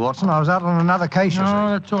 Dr. Watson. I was out on another case, you see. No,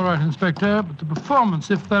 that's all right, Inspector. But the performance,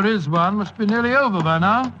 if there is one, must be nearly over by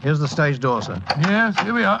now. Here's the stage door, sir. Yes,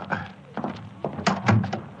 here we are.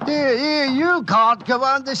 Here, you can't go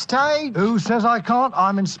on the stage. Who says I can't?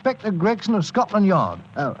 I'm Inspector Gregson of Scotland Yard.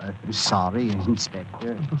 Oh, sorry,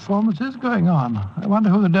 Inspector. The performance is going on. I wonder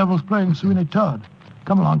who the devil's playing Sweeney Todd.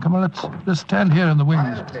 Come along. Let's stand here in the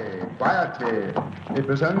wings. Quietly. It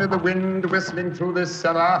was only the wind whistling through this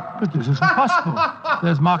cellar. But this isn't possible.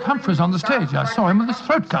 There's Mark Humphreys on the stage. I saw him with his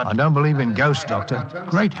throat cut. I don't believe in ghosts, Doctor.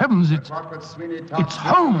 Great heavens, it's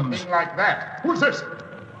Holmes. Like that. Who's this?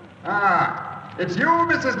 It's you,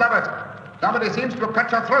 Mrs. Lovett. Somebody seems to have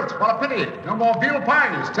cut your throat. What a pity. No more veal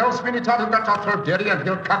pies. Tell Sweeney Todd who got your throat, dearie, and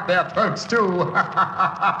he'll cut their throats, too.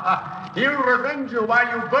 He'll revenge you while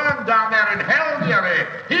you burn down there in hell, dearie.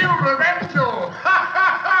 He'll revenge you.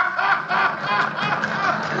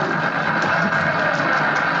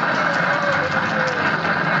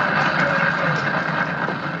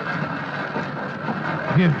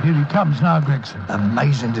 Here he comes now, Gregson.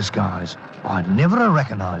 Amazing disguise. I'd never have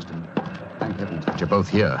recognized him. Thank heavens that you're both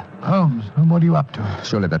here. Holmes, what are you up to?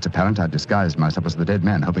 Surely that's apparent. I disguised myself as the dead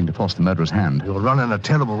man, hoping to force the murderer's hand. You're running a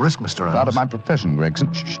terrible risk, Mr. Holmes. Out of my profession,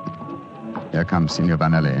 Gregson. Shh. Here comes Signor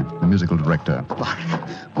Vanelli, the musical director.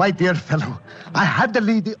 My dear fellow, I had to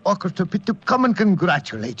leave the orchestra pit to come and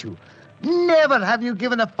congratulate you. Never have you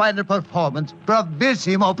given a finer performance.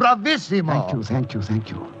 Bravissimo, bravissimo. Thank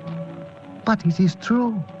you. But it is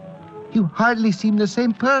true. You hardly seem the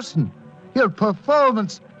same person. Your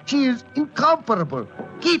performance, she is incomparable.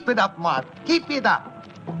 Keep it up, Mark. Keep it up.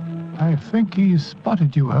 I think he's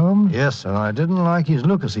spotted you, Holmes. Yes, and I didn't like his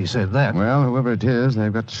look as he said that. Well, whoever it is,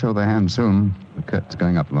 they've got to show their hand soon. The curtain's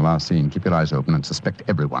going up in the last scene. Keep your eyes open and suspect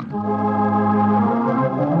everyone.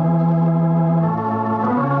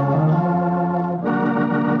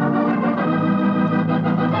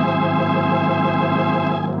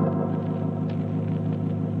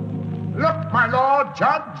 Look, my lord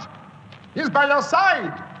judge. He's by your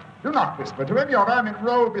side. Do not whisper to him. Your ermine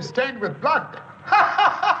robe is stained with blood.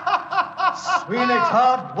 Sweeney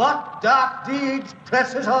Todd, what dark deeds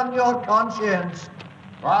presses on your conscience?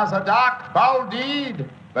 'Twas a dark, foul deed,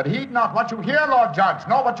 but heed not what you hear, Lord Judge,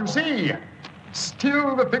 nor what you see.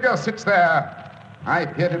 Still the figure sits there. I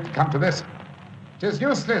feared it to come to this. 'Tis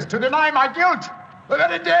useless to deny my guilt. The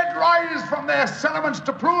very dead rise from their settlements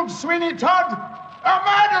to prove Sweeney Todd a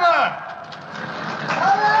murderer!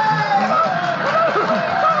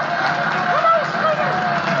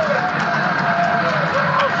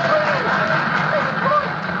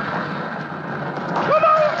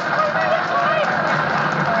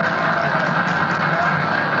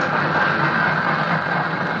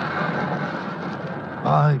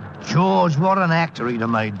 By George, what an actor he'd have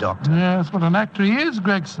made, Doctor. Yes, what an actor he is,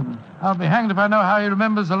 Gregson. I'll be hanged if I know how he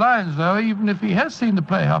remembers the lines, though, even if he has seen the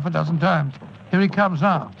play half a dozen times. Here he comes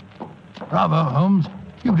now. Bravo, Holmes.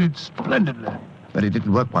 You did splendidly. But it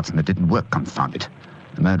didn't work, Watson. It didn't work, confound it.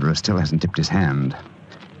 The murderer still hasn't tipped his hand.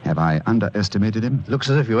 Have I underestimated him? Looks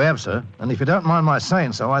as if you have, sir. And if you don't mind my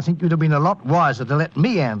saying so, I think you'd have been a lot wiser to let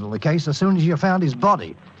me handle the case as soon as you found his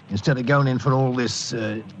body, instead of going in for all this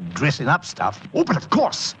dressing up stuff. Oh, but of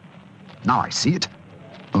course. Now I see it.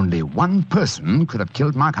 Only one person could have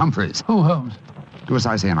killed Mark Humphreys. Who, Holmes? Do as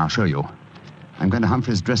I say and I'll show you. I'm going to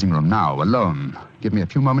Humphreys' dressing room now, alone. Give me a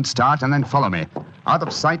few moments' start and then follow me. Out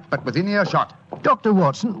of sight, but within earshot. Dr.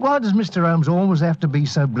 Watson, why does Mr. Holmes always have to be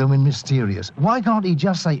so blooming mysterious? Why can't he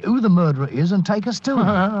just say who the murderer is and take us to him?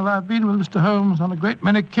 Well, I've been with Mr. Holmes on a great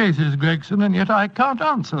many cases, Gregson, and yet I can't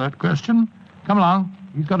answer that question. Come along.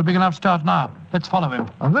 He's got a big enough start now. Let's follow him.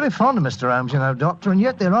 I'm very fond of Mr. Holmes, you know, Doctor, and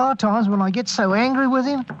yet there are times when I get so angry with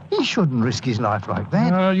him. He shouldn't risk his life like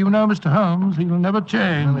that. You know Mr. Holmes. He'll never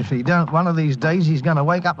change. And if he don't, one of these days he's going to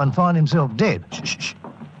wake up and find himself dead. Shh, shh, shh.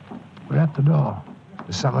 We're at the door.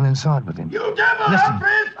 There's someone inside with him. You devil,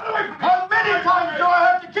 Humphreys! How many times do I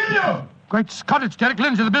have to kill you? Great Scott, it's Derek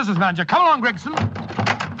Lindsay, the business manager. Come along, Gregson.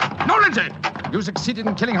 No, Lindsay! You succeeded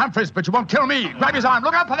in killing Humphreys, but you won't kill me. Grab his arm.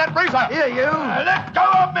 Look out for that razor. Here, you. Let go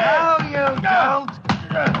of me! No, you don't.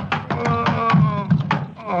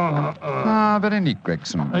 Very neat,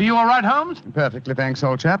 Gregson. Are you all right, Holmes? Perfectly, thanks,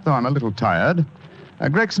 old chap, though I'm a little tired.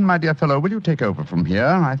 Gregson, my dear fellow, will you take over from here?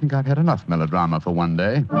 I think I've had enough melodrama for one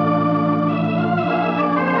day.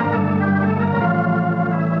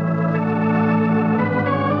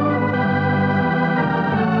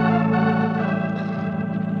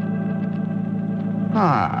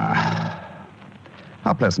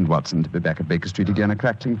 How pleasant, Watson, to be back at Baker Street again. A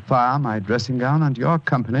crackling fire, my dressing gown, and your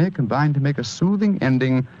company combined to make a soothing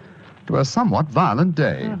ending to a somewhat violent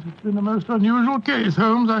day. Yes, it's been a most unusual case,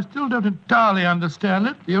 Holmes. I still don't entirely understand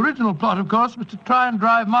it. The original plot, of course, was to try and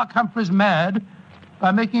drive Mark Humphreys mad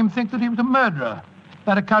by making him think that he was a murderer.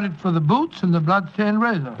 That accounted for the boots and the blood-stained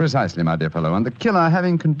razor. Precisely, my dear fellow. And the killer,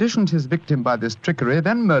 having conditioned his victim by this trickery,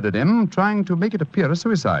 then murdered him, trying to make it appear a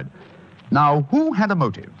suicide. Now, who had a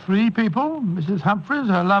motive? 3 people, Mrs. Humphreys,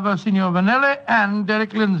 her lover, Signor Vanelli, and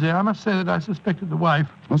Derek Lindsay. I must say that I suspected the wife.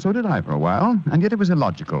 Well, so did I for a while, and yet it was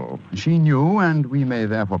illogical. She knew, and we may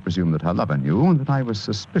therefore presume that her lover knew, that I was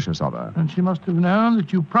suspicious of her. And she must have known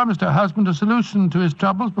that you promised her husband a solution to his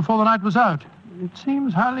troubles before the night was out. It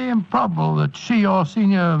seems highly improbable that she or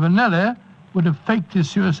Signor Vanelli would have faked his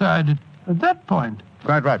suicide at that point.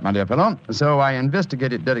 Quite right, my dear fellow. So I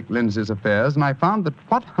investigated Derek Lindsay's affairs, and I found that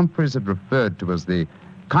what Humphreys had referred to as the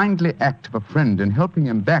kindly act of a friend in helping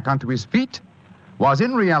him back onto his feet was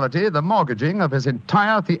in reality the mortgaging of his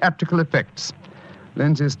entire theatrical effects.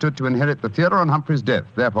 Lindsay stood to inherit the theatre on Humphreys' death.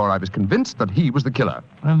 Therefore, I was convinced that he was the killer.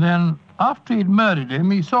 And then, after he'd murdered him,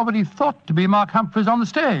 he saw what he thought to be Mark Humphreys on the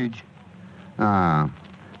stage. Ah,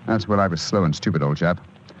 that's where I was slow and stupid, old chap.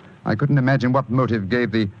 I couldn't imagine what motive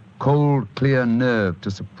gave the cold, clear nerve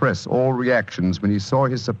to suppress all reactions when he saw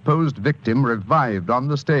his supposed victim revived on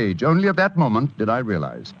the stage. Only at that moment did I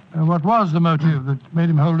realize. What was the motive that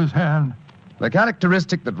made him hold his hand? The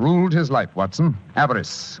characteristic that ruled his life, Watson.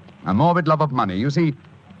 Avarice. A morbid love of money. You see,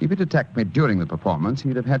 if he'd attacked me during the performance,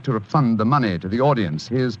 he'd have had to refund the money to the audience.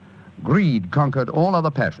 His Greed conquered all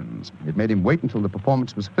other passions. It made him wait until the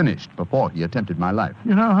performance was finished before he attempted my life.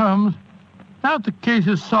 You know, Holmes, now that the case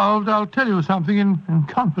is solved, I'll tell you something in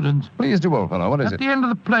confidence. Please do, old fellow. What is At it? the end of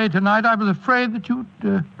the play tonight, I was afraid that you'd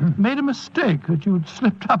made a mistake, that you'd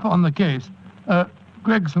slipped up on the case.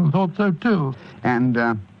 Gregson thought so, too. And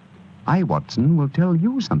I, Watson, will tell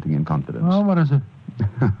you something in confidence. Oh, what is it?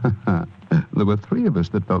 There were 3 of us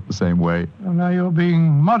that felt the same way. Well, now you're being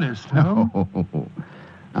modest, Holmes. Oh,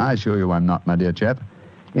 I assure you I'm not, my dear chap.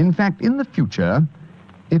 In fact, in the future,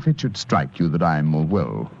 if it should strike you that I'm,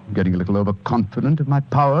 getting a little overconfident of my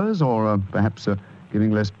powers, or perhaps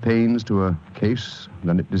giving less pains to a case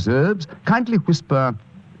than it deserves, kindly whisper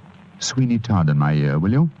Sweeney Todd in my ear,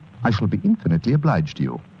 will you? I shall be infinitely obliged to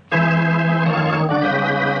you.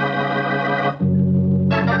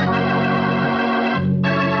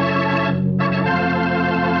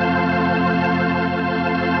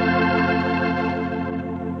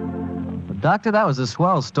 Doctor, that was a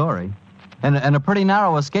swell story. And a pretty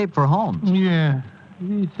narrow escape for Holmes. Yeah.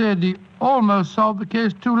 He said he almost solved the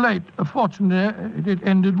case too late. Fortunately, it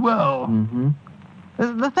ended well. Mm-hmm.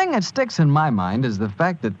 The thing that sticks in my mind is the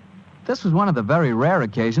fact that this was one of the very rare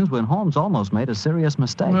occasions when Holmes almost made a serious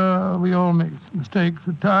mistake. Well, we all make mistakes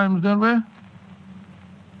at times, don't we?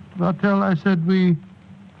 Bartell, I said we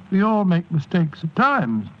all make mistakes at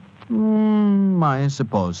times. I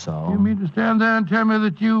suppose so. You mean to stand there and tell me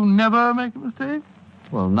that you never make a mistake?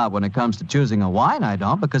 Well, not when it comes to choosing a wine, I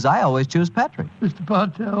don't, because I always choose Petri. Mr.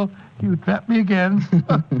 Bartell, you trapped me again.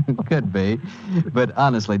 Could be. But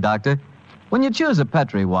honestly, Doctor, when you choose a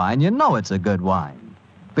Petri wine, you know it's a good wine.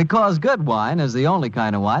 Because good wine is the only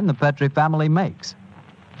kind of wine the Petri family makes.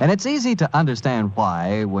 And it's easy to understand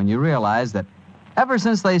why when you realize that ever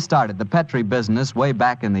since they started the Petri business way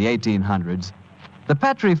back in the 1800s, the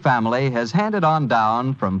Petri family has handed on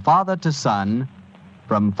down from father to son,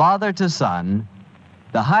 the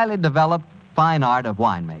highly developed fine art of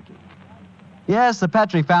winemaking. Yes, the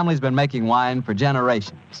Petri family's been making wine for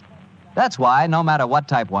generations. That's why, no matter what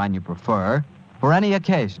type wine you prefer, for any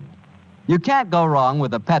occasion, you can't go wrong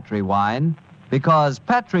with a Petri wine because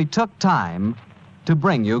Petri took time to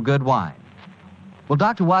bring you good wine. Well,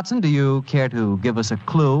 Dr. Watson, do you care to give us a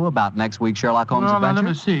clue about next week's Sherlock Holmes adventure? Let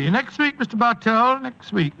me see. Next week, Mr. Bartell,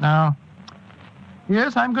 next week now.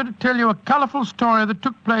 Yes, I'm going to tell you a colorful story that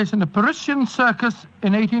took place in a Parisian circus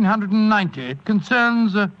in 1890. It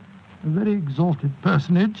concerns a very exalted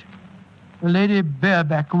personage, a lady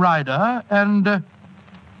bareback rider, and a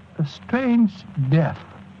strange death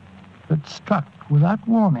that struck without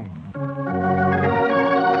warning.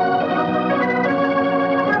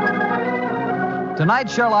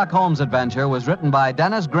 Tonight's Sherlock Holmes adventure was written by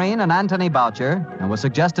Dennis Green and Anthony Boucher and was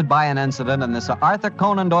suggested by an incident in this Arthur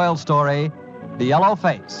Conan Doyle story, The Yellow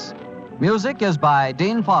Face. Music is by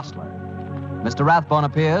Dean Fossler. Mr. Rathbone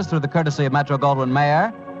appears through the courtesy of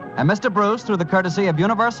Metro-Goldwyn-Mayer, and Mr. Bruce through the courtesy of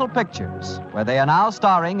Universal Pictures, where they are now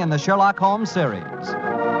starring in the Sherlock Holmes series.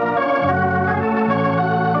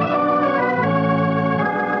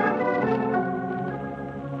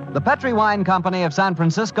 The Petri Wine Company of San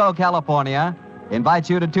Francisco, California, invites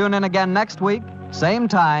you to tune in again next week, same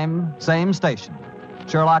time, same station.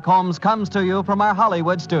 Sherlock Holmes comes to you from our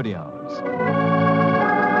Hollywood studios.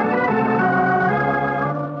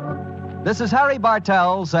 This is Harry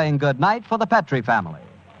Bartell saying good night for the Petri family.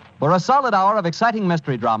 For a solid hour of exciting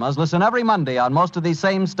mystery dramas, listen every Monday on most of these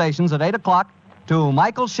same stations at 8 o'clock to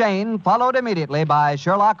Michael Shayne, followed immediately by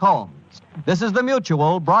Sherlock Holmes. This is the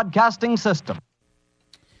Mutual Broadcasting System.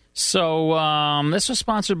 So this was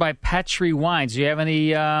sponsored by Petri Wines. Do you have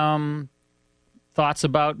any thoughts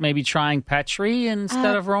about maybe trying Petri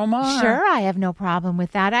instead of Roma? Sure, I have no problem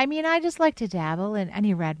with that. I mean, I just like to dabble in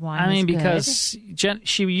any red wine. I mean, is because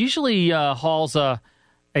she usually hauls a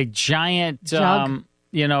giant jug,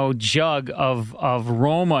 jug of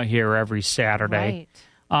Roma here every Saturday.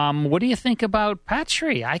 Right. What do you think about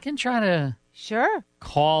Petri? I can try to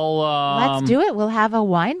call. Let's do it. We'll have a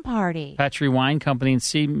wine party. Petri Wine Company and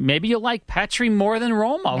see. Maybe you'll like Petri more than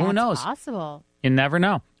Roma. Who knows? That's possible. You never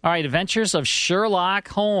know. All right, Adventures of Sherlock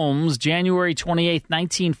Holmes, January 28th,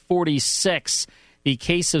 1946. The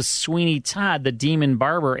Case of Sweeney Todd, the Demon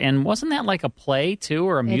Barber. And wasn't that like a play, too,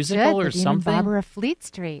 or a musical or something? The Demon Barber of Fleet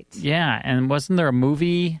Street. Yeah, and wasn't there a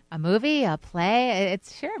movie? A movie, a play.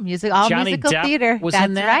 It's music, all Johnny musical Depp theater. Was That's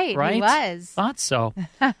in that, right. He was. Thought so.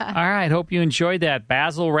 All right, hope you enjoyed that.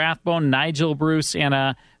 Basil Rathbone, Nigel Bruce, and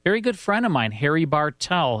a very good friend of mine, Harry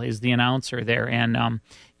Bartell, is the announcer there. And,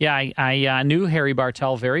 I knew Harry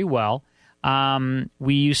Bartell very well.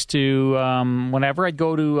 We used to, whenever I'd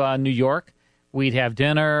go to New York, we'd have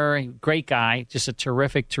dinner. Great guy, just a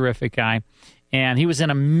terrific, terrific guy. And he was in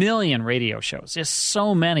a million radio shows, just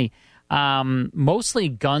so many. Mostly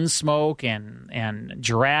Gunsmoke and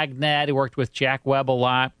Dragnet. He worked with Jack Webb a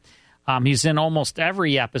lot. He's in almost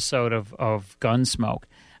every episode of Gunsmoke.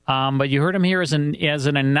 But you heard him here as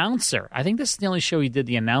an announcer. I think this is the only show he did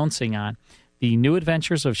the announcing on. The New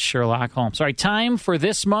Adventures of Sherlock Holmes. All right, time for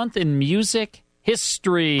this month in music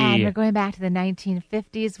history. And we're going back to the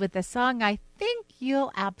 1950s with a song I think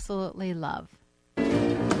you'll absolutely love.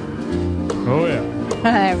 Oh, yeah.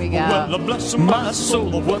 There we go. Well, bless my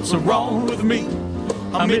soul, what's wrong with me?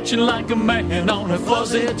 I'm itching like a man on a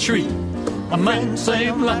fuzzy tree. A man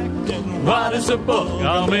saying black and white as a bug.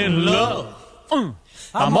 I'm in love.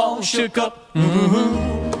 I'm all shook up.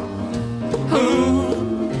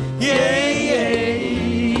 Yeah, yeah,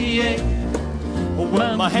 yeah.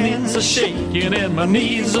 Well, my hands are shaking and my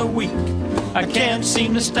knees are weak. I can't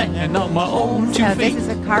seem to stand on my own 2 feet. So this is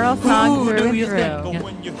a Carl song through and through.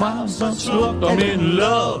 When you find such luck, I'm in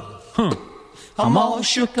love. I'm all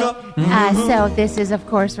shook up. So this is, of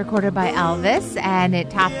course, recorded by Elvis, and it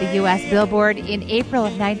topped the U.S. Billboard in April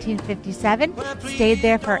of 1957. Stayed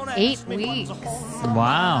there for 8 weeks.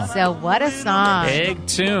 Wow. So what a song. Big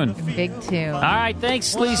tune. Big tune. All right,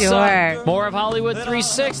 thanks, Lisa. Sure. More of Hollywood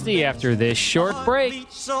 360 after this short break.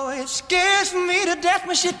 So it scares me to death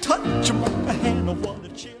when she touches my hand. I want to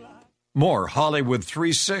chill out. More Hollywood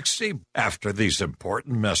 360 after these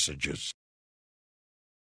important messages.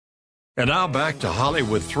 And now back to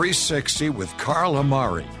Hollywood 360 with Carl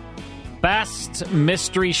Amari. Best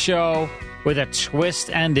mystery show with a twist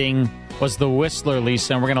ending was The Whistler,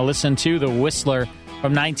 Lisa. And we're going to listen to The Whistler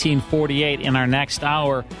from 1948 in our next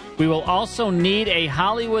hour. We will also need a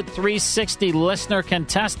Hollywood 360 listener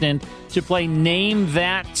contestant to play Name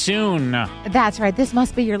That Tune. That's right. This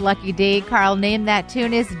must be your lucky day, Carl. Name That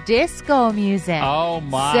Tune is disco music. Oh,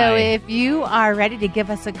 my. So if you are ready to give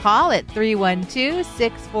us a call at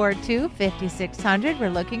 312-642-5600, we're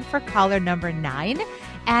looking for caller number 9.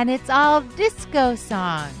 And it's all disco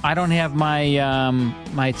songs. I don't have my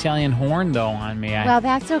my Italian horn, though, on me. Well,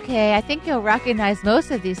 that's okay. I think you'll recognize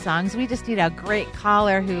most of these songs. We just need a great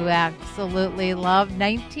caller who absolutely loved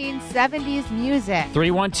 1970s music.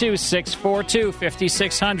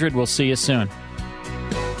 312-642-5600. We'll see you soon.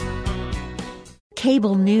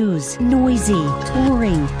 Cable news, noisy,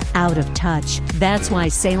 boring, out of touch. That's why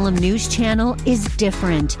Salem News Channel is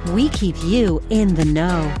different. We keep you in the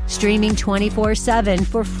know. Streaming 24/7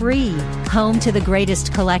 for free. Home to the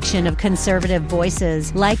greatest collection of conservative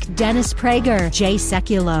voices like Dennis Prager, Jay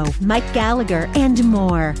Sekulow, Mike Gallagher, and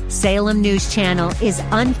more. Salem News Channel is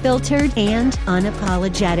unfiltered and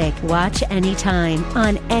unapologetic. Watch anytime,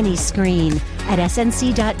 on any screen, at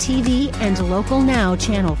snc.tv and Local Now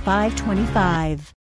Channel 525.